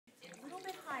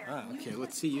Okay,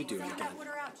 let's see you do it again. Put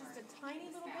her out just a tiny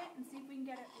little bit and see if we can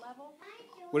get it level.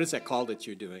 What is that called that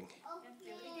you're doing?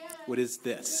 What is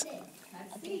this?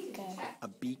 A beaker. A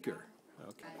beaker.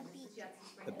 Okay.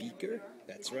 A beaker?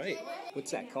 That's right.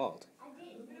 What's that called?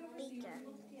 Beaker.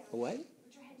 A what?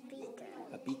 Beaker.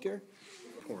 A beaker?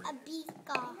 Or A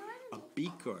beaker. a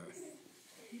beaker.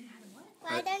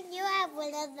 Why don't you have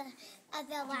one of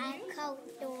the lab coat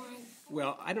on?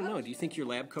 Well, I don't know. Do you think your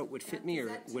lab coat would fit me,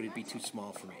 or would it be too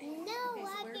small for me? No,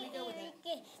 I can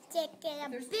get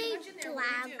a big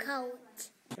lab coat.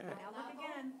 Okay. Now look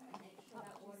again.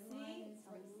 See?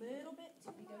 A little bit.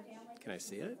 Can I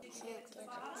see it?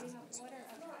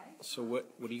 So what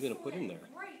are you going to put in there?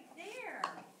 Right there.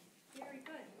 Very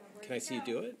good. Can I see you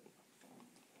do it?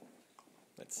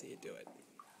 Let's see you do it.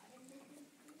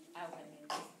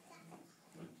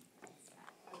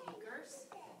 Beakers.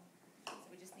 So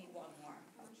we just need one more.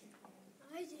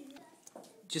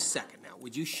 Just a second now.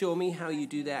 Would you show me how you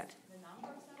do that?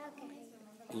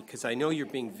 Because I know you're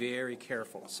being very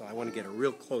careful, so I want to get a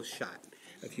real close shot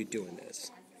of you doing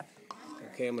this.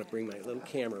 Okay, I'm going to bring my little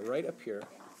camera right up here.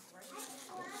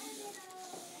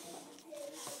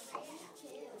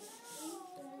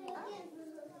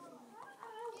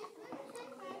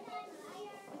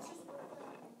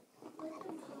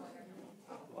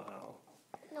 Wow.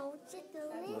 No, just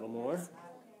A little more.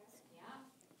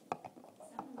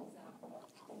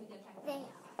 there.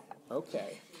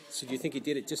 Okay. So do you think you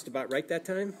did it just about right that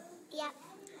time? Yep.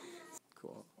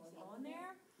 Cool. Go in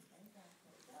there.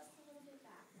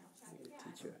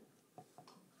 Teacher.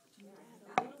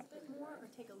 A little bit more or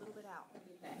take a little bit out.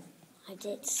 I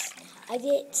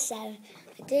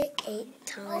did 8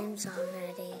 times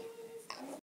already.